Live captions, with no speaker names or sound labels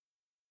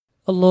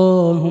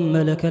اللهم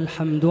لك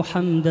الحمد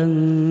حمدا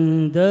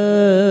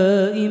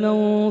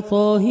دائما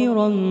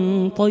طاهرا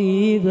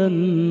طيبا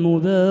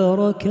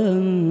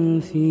مباركا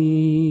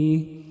فيه،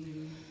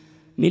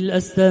 ملء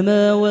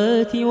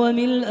السماوات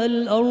وملء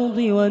الأرض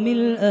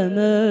وملء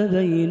ما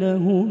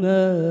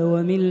بينهما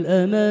وملء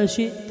ما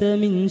شئت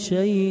من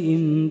شيء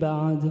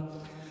بعد،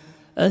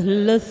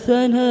 أهل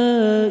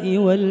الثناء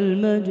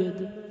والمجد،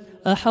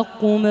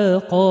 أحق ما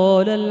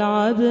قال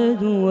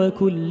العبد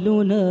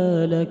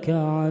وكلنا لك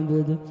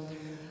عبد.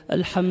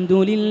 الحمد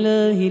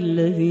لله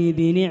الذي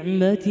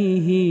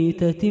بنعمته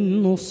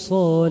تتم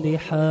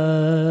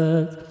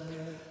الصالحات،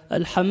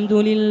 الحمد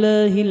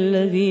لله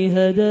الذي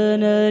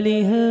هدانا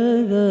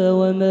لهذا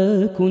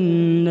وما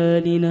كنا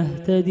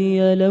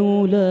لنهتدي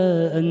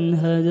لولا أن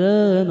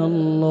هدانا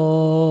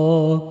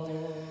الله،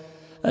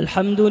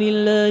 الحمد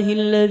لله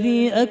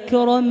الذي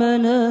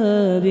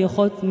أكرمنا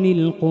بختم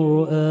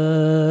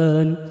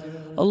القرآن.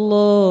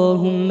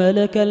 اللهم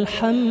لك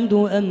الحمد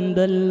أن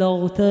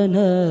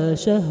بلغتنا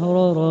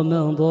شهر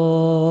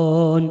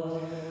رمضان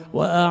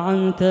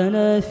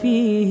وأعنتنا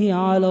فيه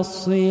على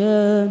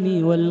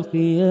الصيام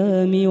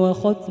والقيام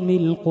وختم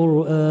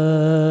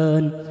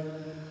القرآن.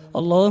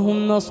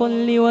 اللهم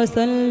صل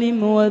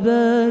وسلم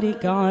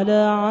وبارك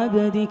على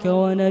عبدك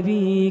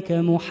ونبيك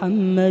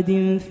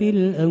محمد في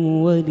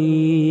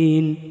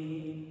الأولين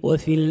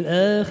وفي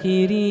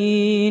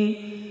الآخرين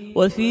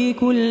وفي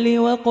كل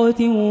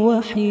وقت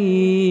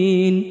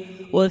وحين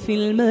وفي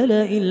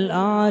الملأ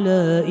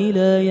الأعلى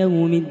إلى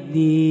يوم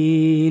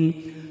الدين.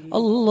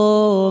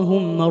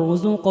 اللهم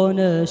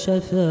ارزقنا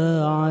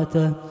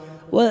شفاعته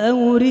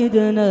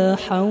وأوردنا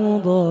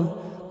حوضه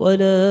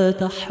ولا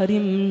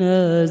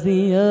تحرمنا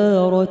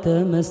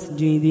زيارة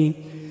مسجده،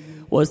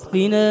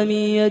 واسقنا من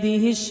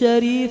يده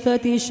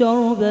الشريفة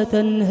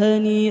شربة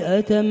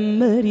هنيئة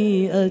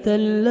مريئة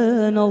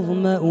لا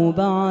نظمأ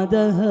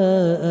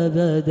بعدها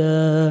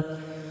أبدا.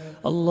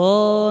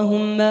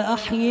 اللهم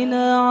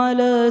أحينا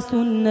على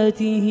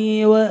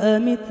سنته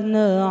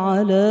وأمتنا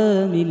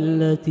على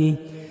ملته،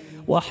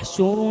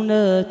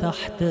 واحشرنا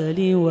تحت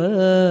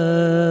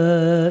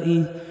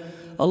لوائه.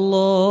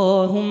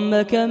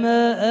 اللهم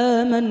كما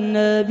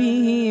آمنا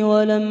به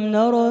ولم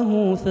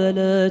نره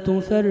فلا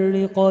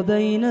تفرق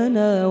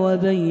بيننا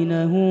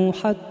وبينه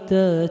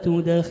حتى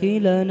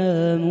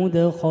تدخلنا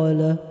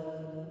مدخله.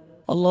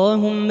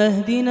 اللهم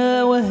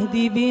اهدنا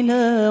واهد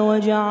بنا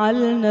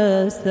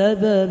واجعلنا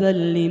سببا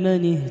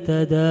لمن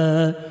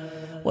اهتدى،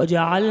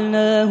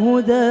 واجعلنا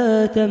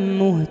هداة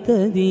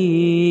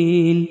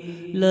مهتدين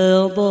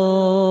لا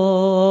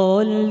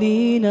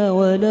ضالين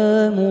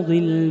ولا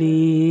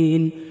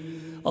مضلين.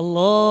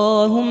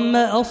 اللهم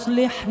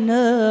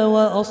أصلحنا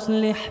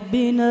وأصلح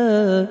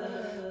بنا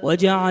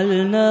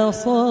واجعلنا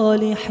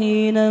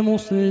صالحين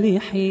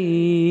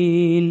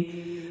مصلحين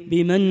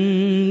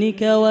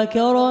بمنك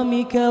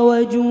وكرمك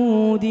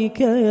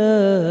وجودك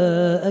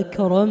يا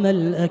أكرم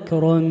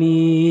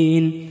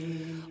الأكرمين.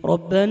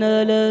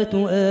 ربنا لا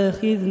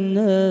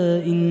تؤاخذنا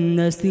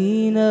إن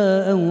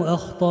نسينا أو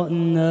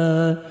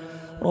أخطأنا،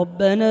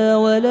 ربنا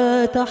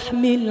ولا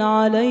تحمل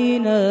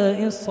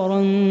علينا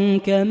إصرا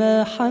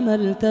كما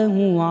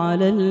حملته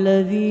على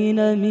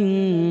الذين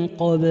من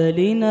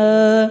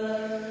قبلنا،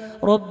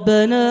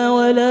 ربنا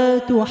ولا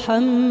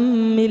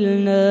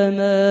تحملنا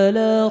ما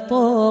لا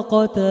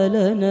طاقة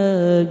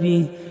لنا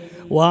به،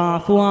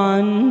 واعف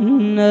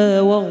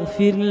عنا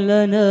واغفر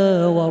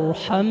لنا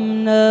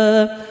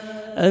وارحمنا،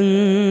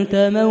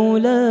 أنت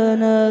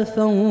مولانا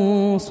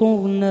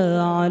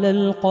فانصرنا على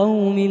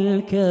القوم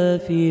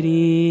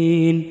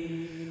الكافرين.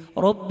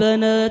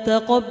 ربنا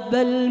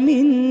تقبل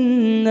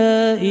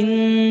منا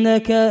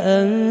إنك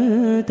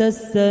أنت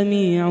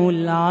السميع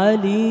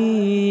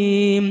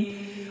العليم،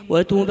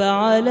 وتب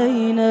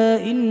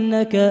علينا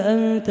إنك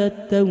أنت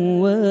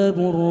التواب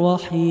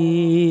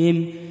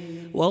الرحيم،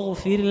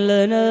 واغفر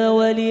لنا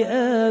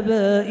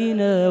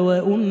ولآبائنا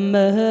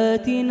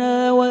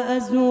وأمهاتنا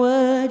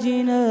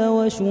وأزواجنا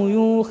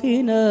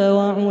وشيوخنا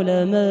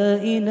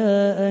وعلمائنا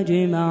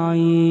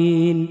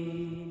أجمعين.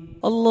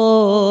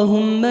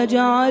 اللهم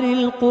اجعل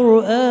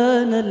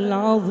القرآن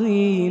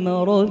العظيم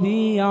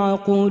ربيع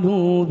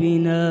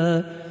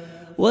قلوبنا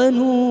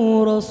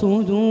ونور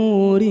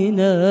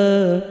صدورنا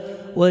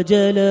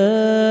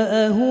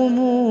وجلاء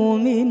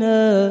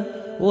همومنا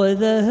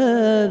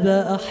وذهاب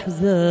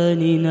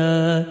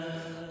أحزاننا.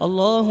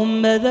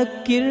 اللهم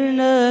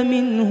ذكرنا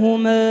منه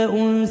ما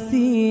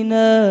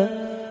أنسينا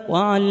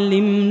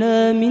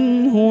وعلمنا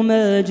منه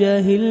ما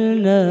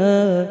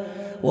جهلنا،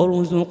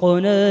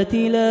 وارزقنا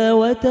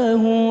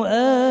تلاوته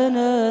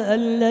آناء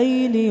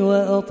الليل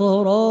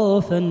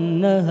وأطراف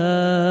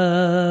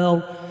النهار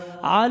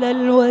على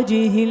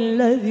الوجه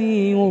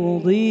الذي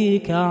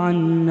يرضيك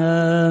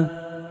عنا.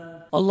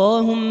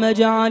 اللهم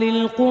اجعل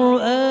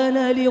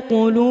القرآن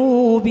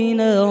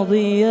لقلوبنا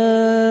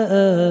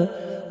ضياء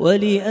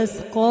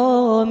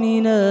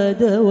ولأسقامنا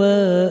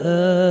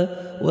دواء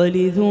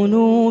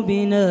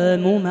ولذنوبنا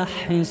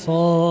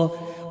ممحصا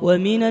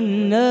ومن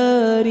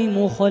النار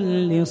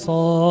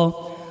مخلصا.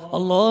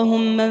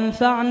 اللهم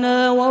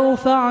انفعنا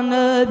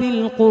وارفعنا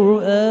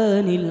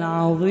بالقرآن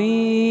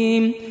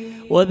العظيم،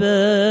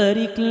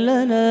 وبارك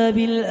لنا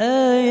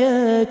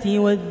بالآيات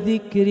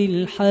والذكر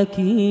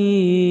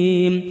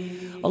الحكيم.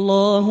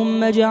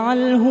 اللهم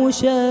اجعله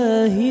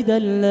شاهدا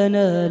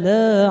لنا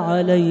لا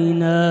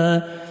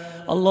علينا،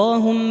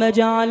 اللهم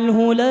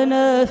اجعله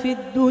لنا في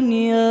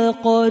الدنيا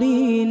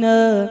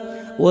قرينا،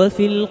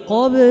 وفي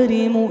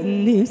القبر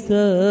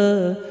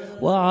مؤنسا،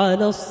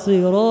 وعلى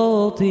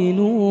الصراط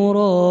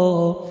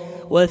نورا،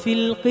 وفي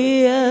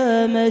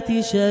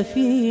القيامة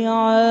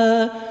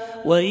شفيعا،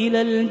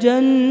 وإلى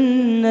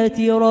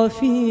الجنة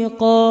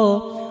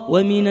رفيقا،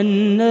 ومن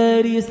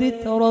النار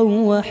سترا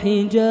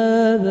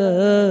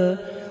وحجابا،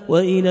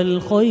 وإلى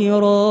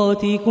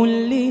الخيرات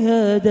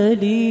كلها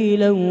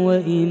دليلا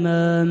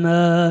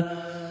وإماما.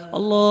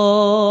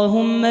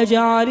 اللهم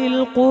اجعل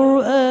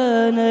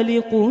القرآن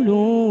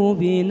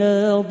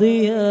لقلوبنا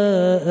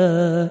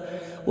ضياء،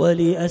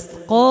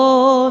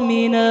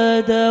 ولأسقامنا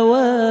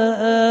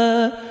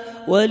دواء،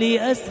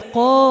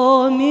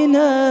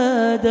 ولأسقامنا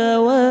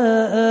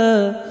دواء،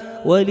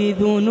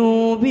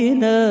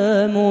 ولذنوبنا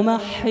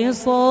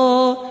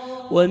ممحصا،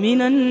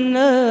 ومن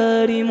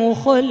النار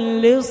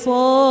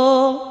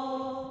مخلصا.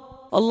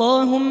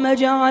 اللهم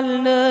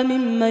اجعلنا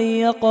ممن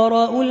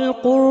يقرأ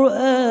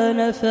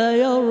القرآن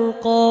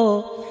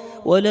فيرقى،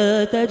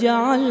 ولا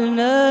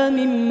تجعلنا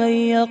ممن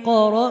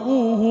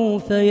يقرأه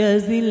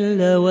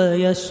فيزل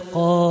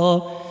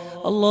ويشقى.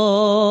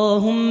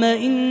 اللهم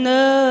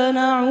إنا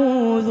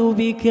نعوذ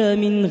بك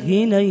من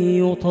غنى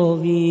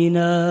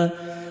يطغينا،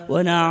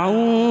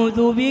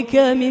 ونعوذ بك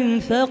من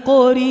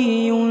فقر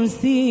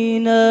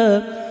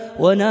ينسينا،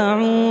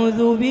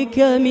 ونعوذ بك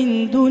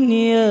من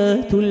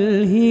دنيا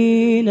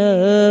تلهينا.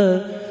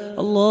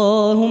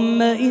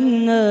 اللهم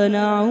إنا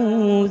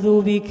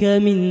نعوذ بك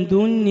من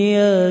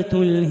دنيا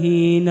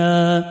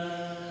تلهينا.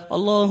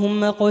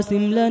 اللهم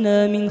اقسم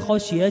لنا من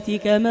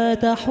خشيتك ما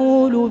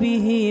تحول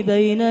به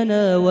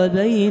بيننا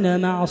وبين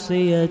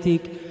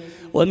معصيتك،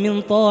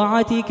 ومن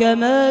طاعتك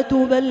ما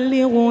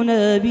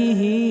تبلغنا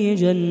به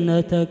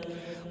جنتك،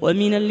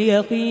 ومن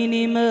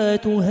اليقين ما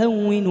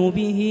تهون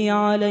به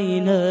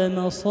علينا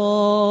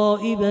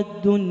مصائب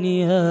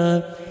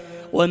الدنيا.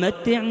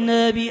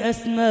 ومتعنا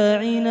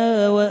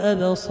بأسماعنا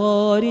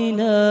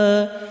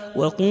وأبصارنا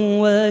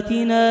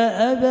وقواتنا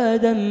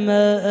أبدا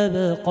ما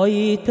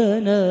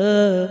أبقيتنا،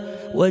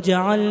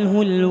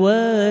 واجعله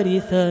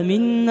الوارث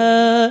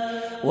منا،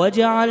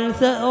 واجعل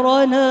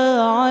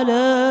ثأرنا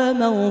على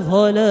من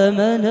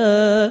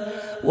ظلمنا،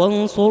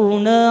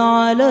 وانصرنا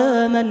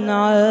على من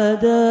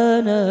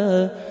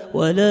عادانا،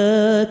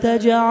 ولا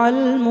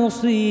تجعل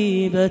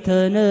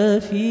مصيبتنا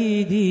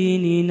في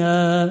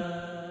ديننا،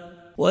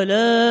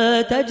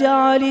 ولا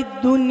تجعل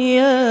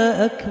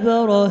الدنيا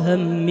أكبر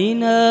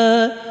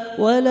همنا،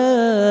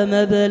 ولا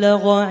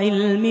مبلغ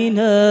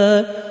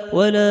علمنا،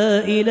 ولا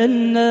إلى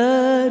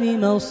النار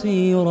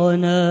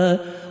مصيرنا،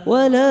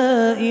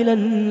 ولا إلى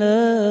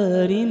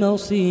النار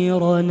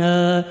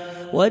مصيرنا.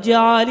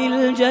 واجعل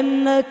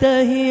الجنة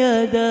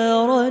هي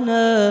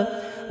دارنا،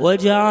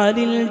 واجعل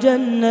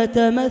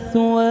الجنة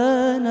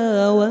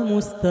مثوانا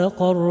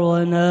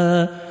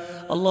ومستقرنا.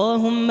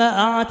 اللهم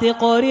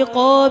أعتق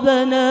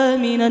رقابنا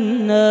من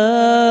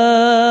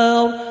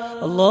النار،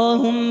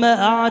 اللهم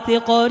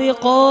أعتق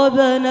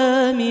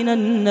رقابنا من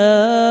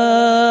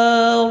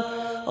النار،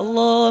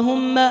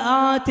 اللهم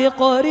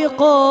أعتق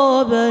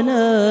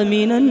رقابنا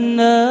من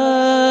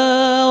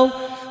النار،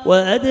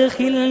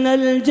 وأدخلنا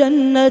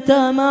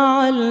الجنة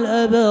مع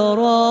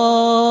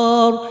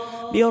الأبرار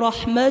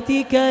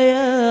برحمتك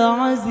يا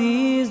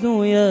عزيز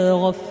يا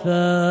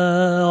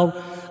غفار.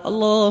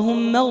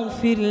 اللهم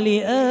اغفر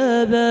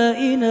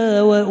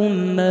لآبائنا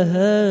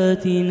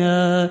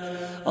وأمهاتنا،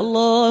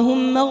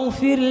 اللهم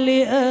اغفر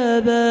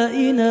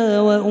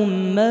لآبائنا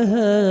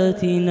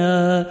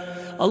وأمهاتنا،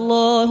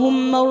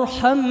 اللهم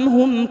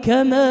ارحمهم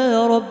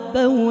كما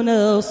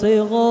ربونا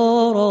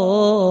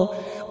صغارا،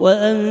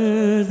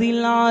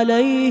 وأنزل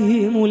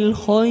عليهم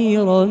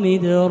الخير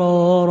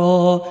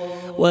مدرارا،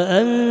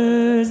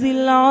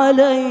 وأنزل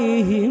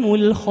عليهم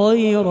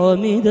الخير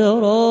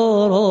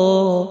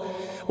مدرارا،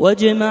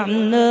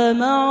 واجمعنا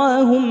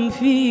معهم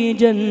في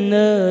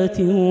جنات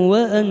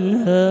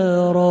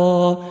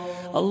وأنهارا.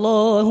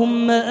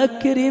 اللهم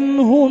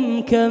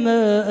أكرمهم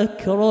كما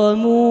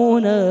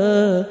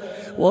أكرمونا،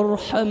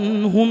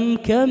 وارحمهم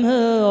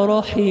كما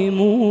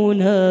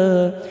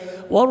رحمونا،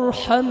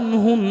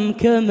 وارحمهم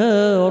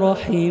كما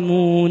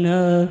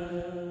رحمونا.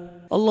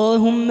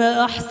 اللهم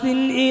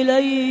أحسن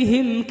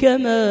إليهم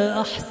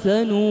كما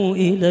أحسنوا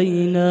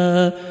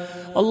إلينا.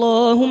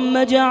 اللهم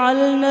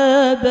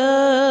اجعلنا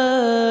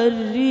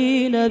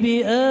بارين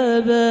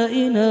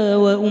بآبائنا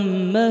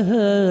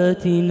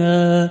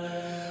وأمهاتنا.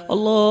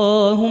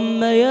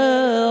 اللهم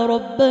يا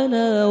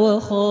ربنا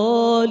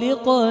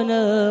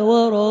وخالقنا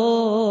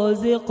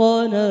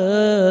ورازقنا،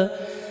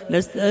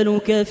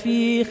 نسألك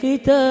في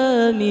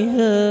ختام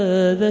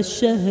هذا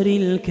الشهر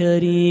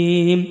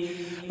الكريم،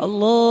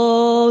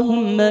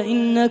 اللهم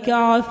إنك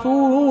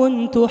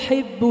عفو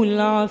تحب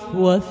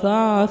العفو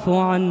فاعف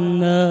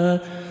عنا.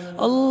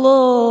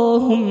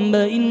 اللهم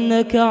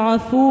إنك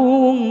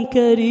عفو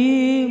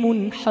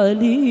كريم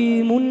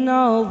حليم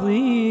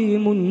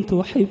عظيم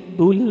تحب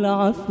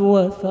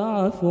العفو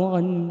فاعف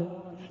عنا.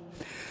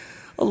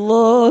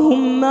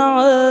 اللهم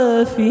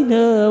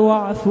عافنا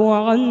واعف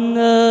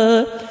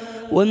عنا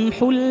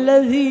وامح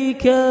الذي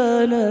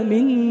كان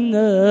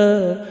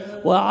منا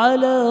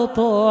وعلى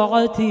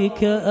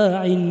طاعتك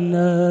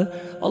أعنا.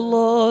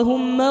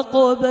 اللهم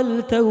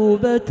قبل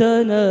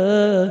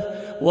توبتنا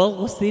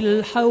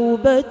واغسل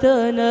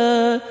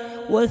حوبتنا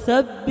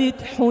وثبت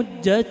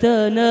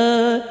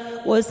حجتنا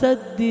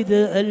وسدد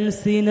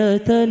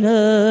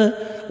ألسنتنا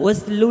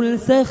واسلل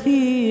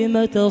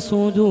سخيمة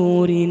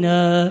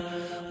صدورنا.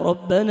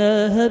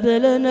 ربنا هب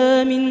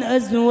لنا من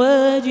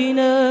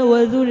أزواجنا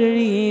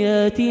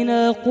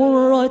وذرياتنا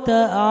قرة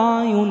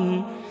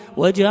أعين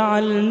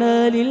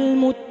واجعلنا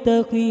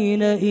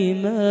للمتقين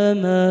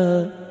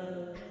إماما.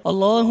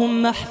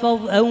 اللهم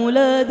احفظ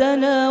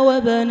أولادنا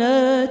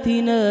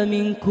وبناتنا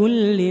من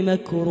كل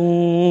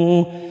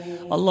مكروه.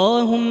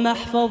 اللهم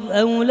احفظ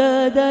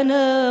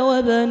أولادنا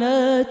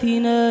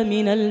وبناتنا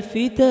من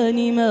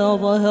الفتن ما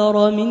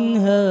ظهر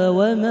منها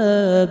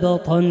وما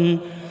بطن.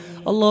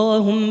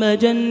 اللهم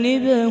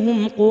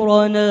جنبهم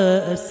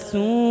قرناء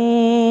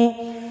السوء.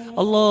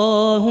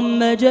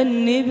 اللهم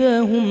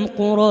جنبهم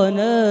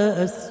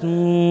قرناء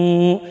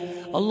السوء.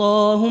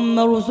 اللهم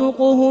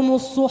ارزقهم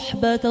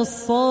الصحبة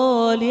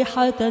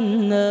الصالحة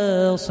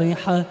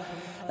الناصحة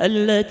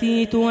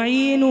التي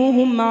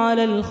تعينهم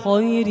على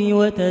الخير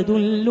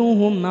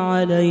وتدلهم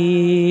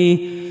عليه.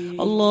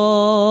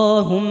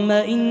 اللهم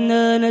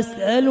إنا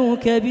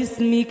نسألك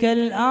باسمك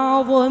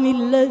الأعظم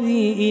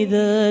الذي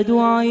إذا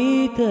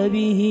دعيت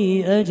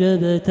به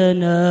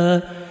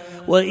أجبتنا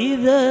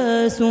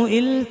وإذا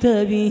سئلت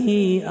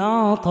به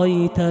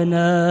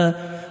أعطيتنا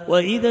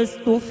وإذا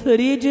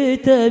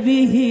استفرجت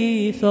به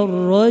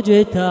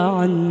فرجت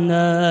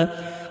عنا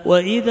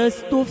وإذا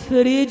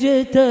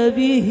استفرجت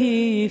به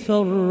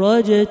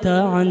فرجت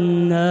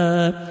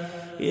عنا.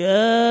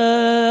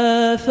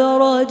 يا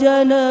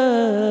فرجنا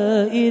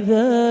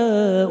إذا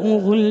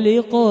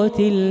أغلقت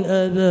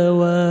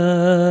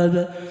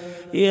الأبواب.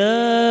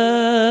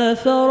 يا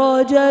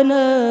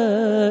فرجنا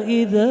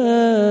إذا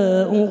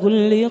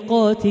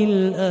أغلقت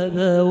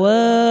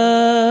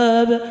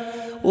الأبواب.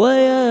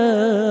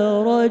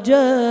 ويا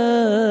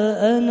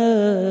رجاءنا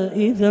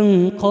إذا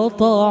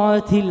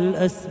انقطعت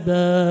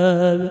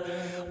الأسباب.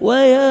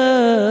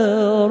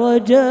 ويا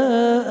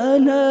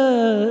رجاءنا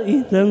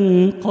إذا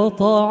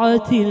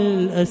انقطعت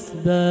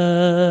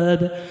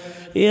الأسباب.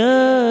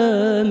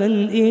 يا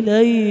من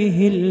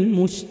إليه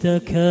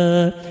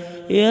المشتكى.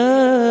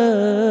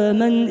 يا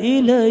من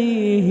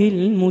إليه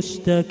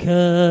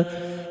المشتكى.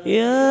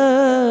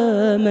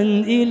 يا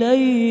من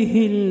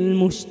إليه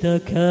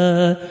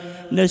المشتكى.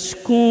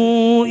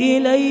 نشكو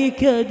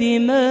إليك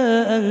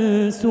دماء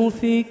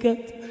سفكت.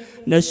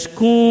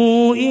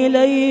 نشكو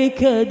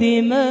إليك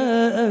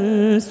دماء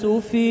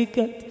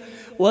سفكت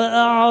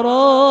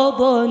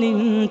وأعراضا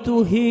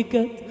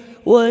انتهكت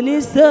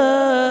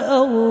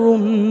ونساء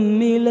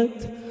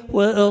رملت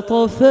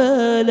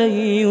وأطفالا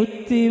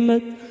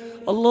يتمت.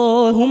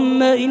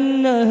 اللهم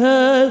إن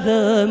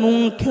هذا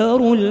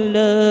منكر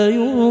لا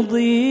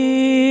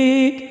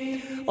يرضيك.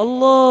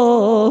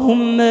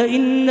 اللهم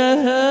إن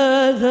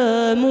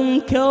هذا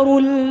منكر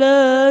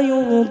لا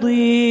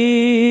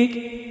يرضيك.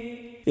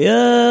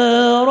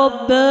 يا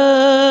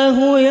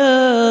رباه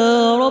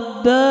يا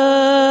رباه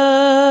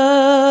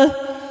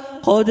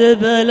قد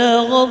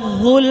بلغ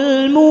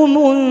الظلم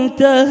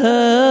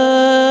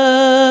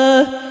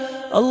منتهاه.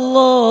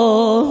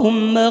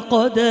 اللهم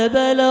قد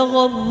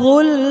بلغ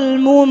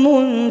الظلم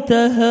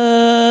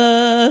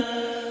منتهاه.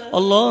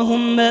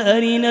 اللهم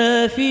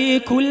أرنا في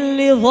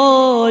كل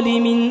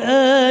ظالم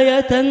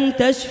آية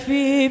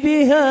تشفي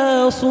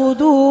بها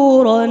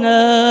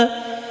صدورنا.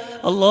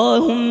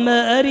 اللهم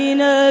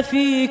أرنا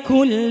في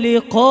كل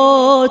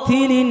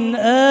قاتل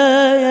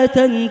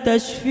آية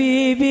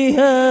تشفي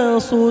بها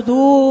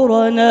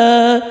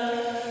صدورنا.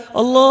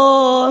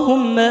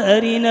 اللهم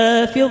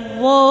أرنا في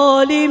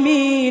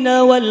الظالمين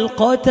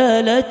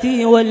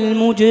والقتلة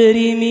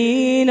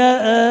والمجرمين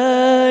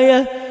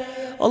آية.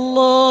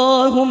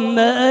 اللهم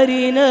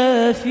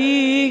أرنا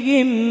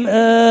فيهم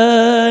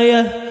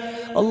آية.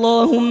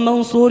 اللهم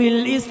انصر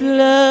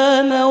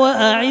الإسلام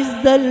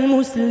وأعز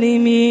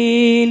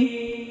المسلمين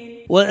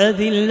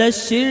وأذل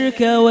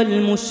الشرك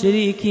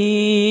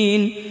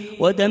والمشركين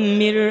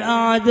ودمر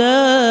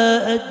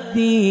أعداء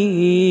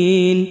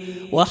الدين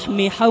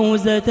واحم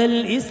حوزة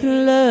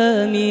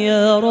الإسلام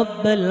يا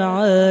رب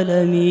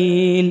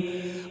العالمين.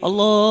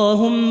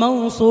 اللهم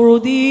انصر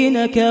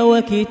دينك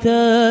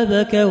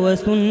وكتابك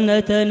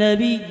وسنة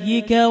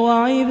نبيك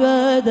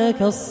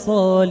وعبادك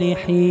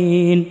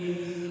الصالحين.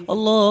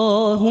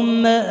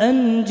 اللهم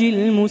أنج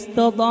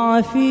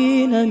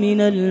المستضعفين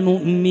من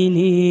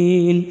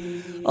المؤمنين.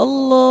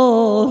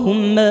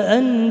 اللهم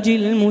أنج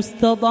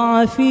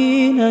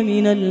المستضعفين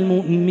من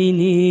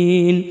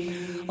المؤمنين.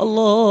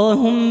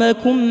 اللهم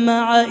كن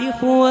مع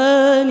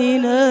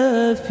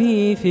إخواننا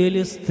في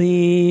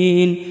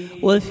فلسطين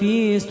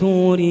وفي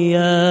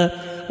سوريا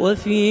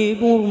وفي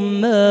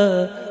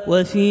برما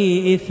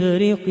وفي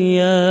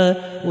إفريقيا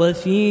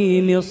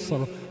وفي مصر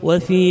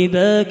وفي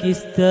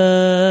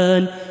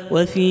باكستان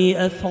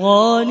وفي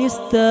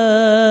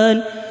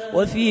أفغانستان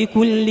وفي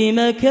كل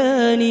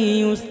مكان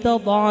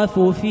يستضعف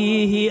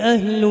فيه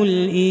أهل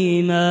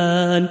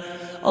الإيمان.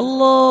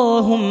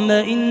 اللهم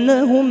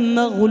إنهم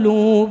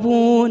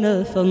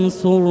مغلوبون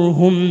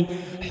فانصرهم،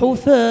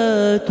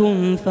 حفاة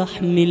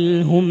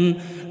فاحملهم،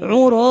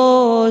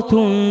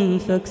 عراة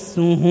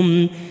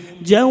فاكسهم،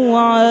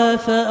 جوعى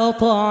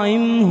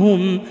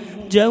فأطعمهم،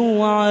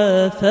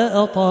 جوعى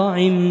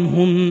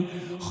فأطعمهم،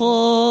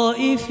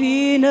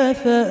 خائفين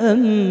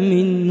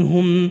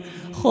فأمنهم،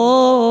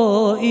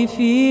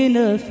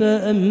 خائفين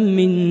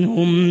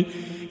فأمنهم،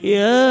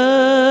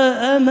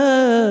 يا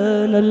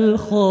أمان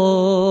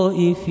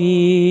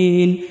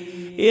الخائفين،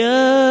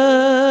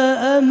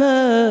 يا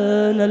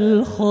أمان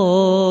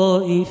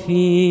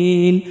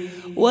الخائفين،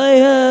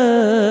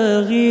 ويا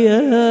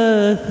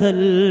غياث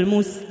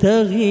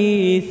المستغيثين،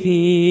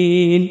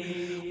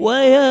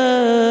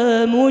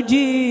 ويا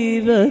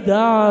مجيب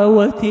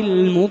دعوة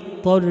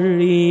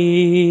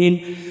المضطرين.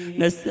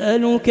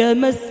 نسألك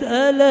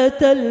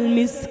مسألة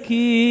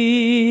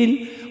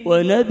المسكين،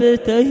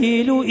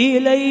 ونبتهل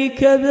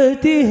إليك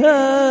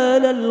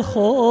ابتهال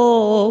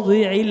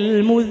الخاضع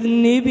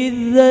المذنب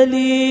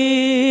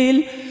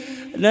الذليل.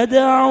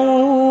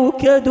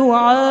 ندعوك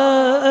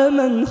دعاء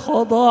من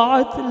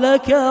خضعت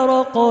لك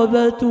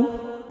رقبته،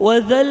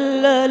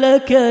 وذل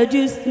لك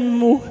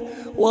جسمه،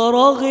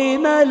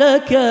 ورغم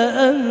لك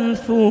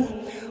أنفه،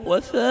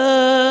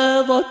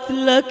 وفاضت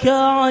لك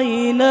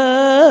عيناه،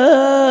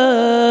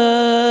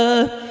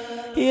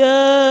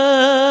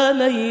 يا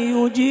من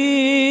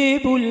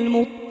يجيب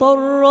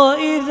المضطر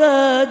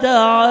إذا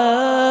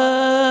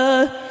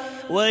دعاه،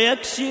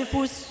 ويكشف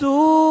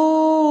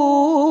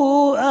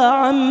السوء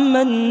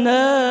عمن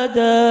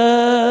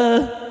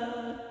ناداه.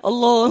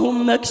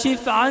 اللهم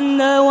اكشف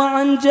عنا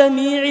وعن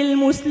جميع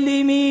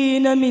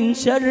المسلمين من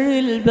شر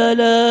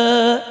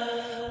البلاء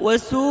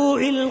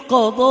وسوء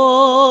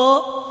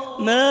القضاء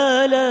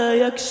ما لا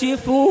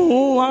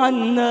يكشفه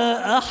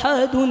عنا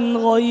أحد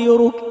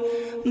غيرك،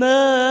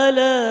 ما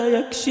لا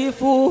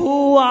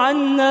يكشفه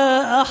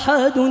عنا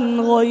أحد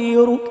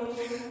غيرك.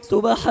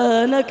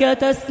 سبحانك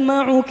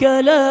تسمع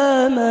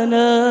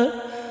كلامنا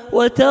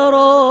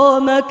وترى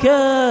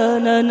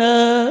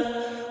مكاننا،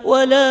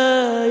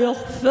 ولا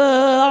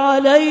يخفى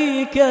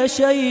عليك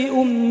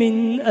شيء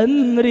من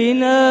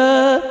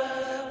أمرنا،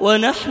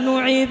 ونحن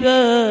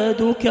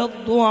عبادك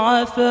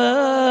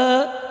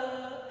الضعفاء،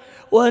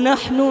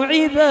 ونحن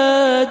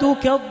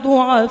عبادك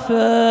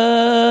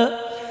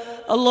الضعفاء.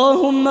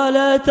 اللهم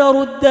لا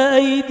ترد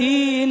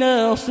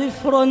أيدينا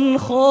صفرا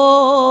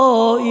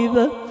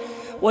خائبة،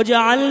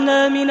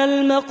 وجعلنا من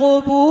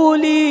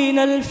المقبولين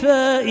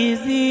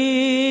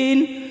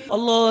الفائزين.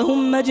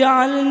 اللهم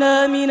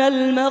اجعلنا من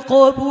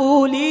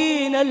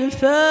المقبولين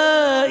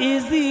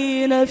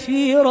الفائزين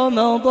في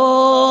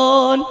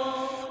رمضان،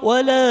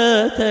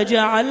 ولا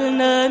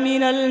تجعلنا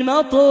من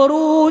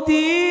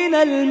المطرودين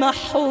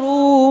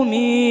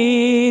المحرومين.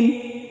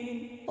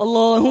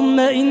 اللهم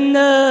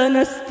إنا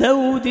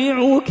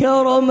نستودعك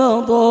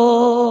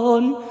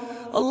رمضان،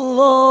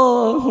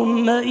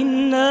 اللهم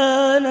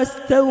إنا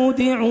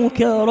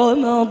نستودعك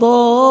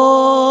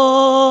رمضان.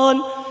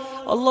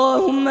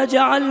 اللهم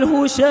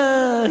اجعله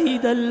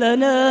شاهدا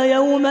لنا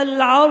يوم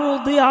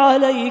العرض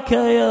عليك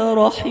يا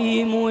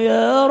رحيم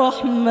يا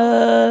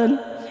رحمن.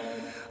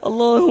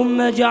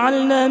 اللهم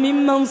اجعلنا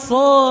ممن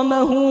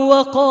صامه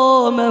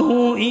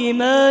وقامه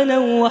إيمانا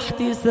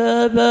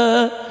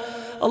واحتسابا.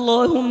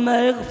 اللهم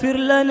اغفر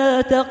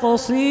لنا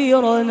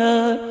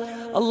تقصيرنا،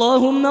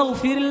 اللهم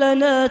اغفر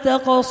لنا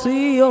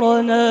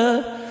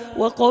تقصيرنا،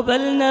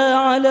 وقبلنا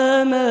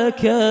على ما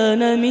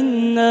كان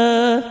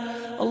منا.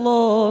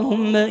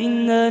 اللهم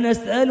إنا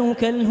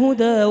نسألك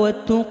الهدى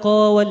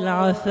والتقى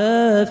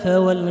والعفاف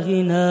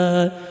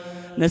والغنى.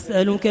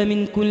 نسألك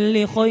من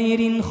كل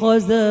خير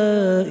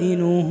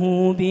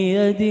خزائنه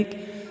بيدك،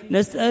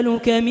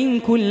 نسألك من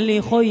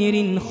كل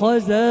خير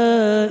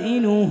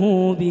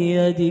خزائنه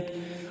بيدك،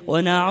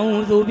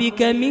 ونعوذ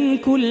بك من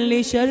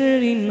كل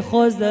شر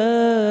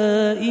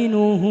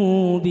خزائنه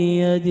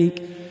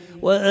بيدك.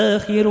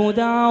 وآخر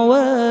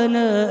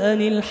دعوانا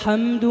أن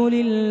الحمد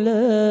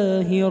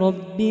لله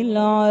رب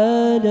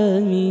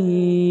العالمين.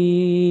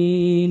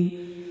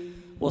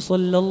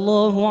 وصلى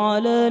الله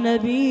على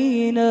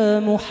نبينا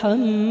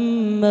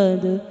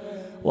محمد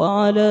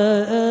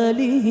وعلى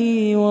آله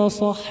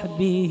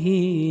وصحبه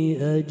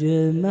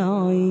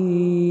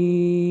أجمعين.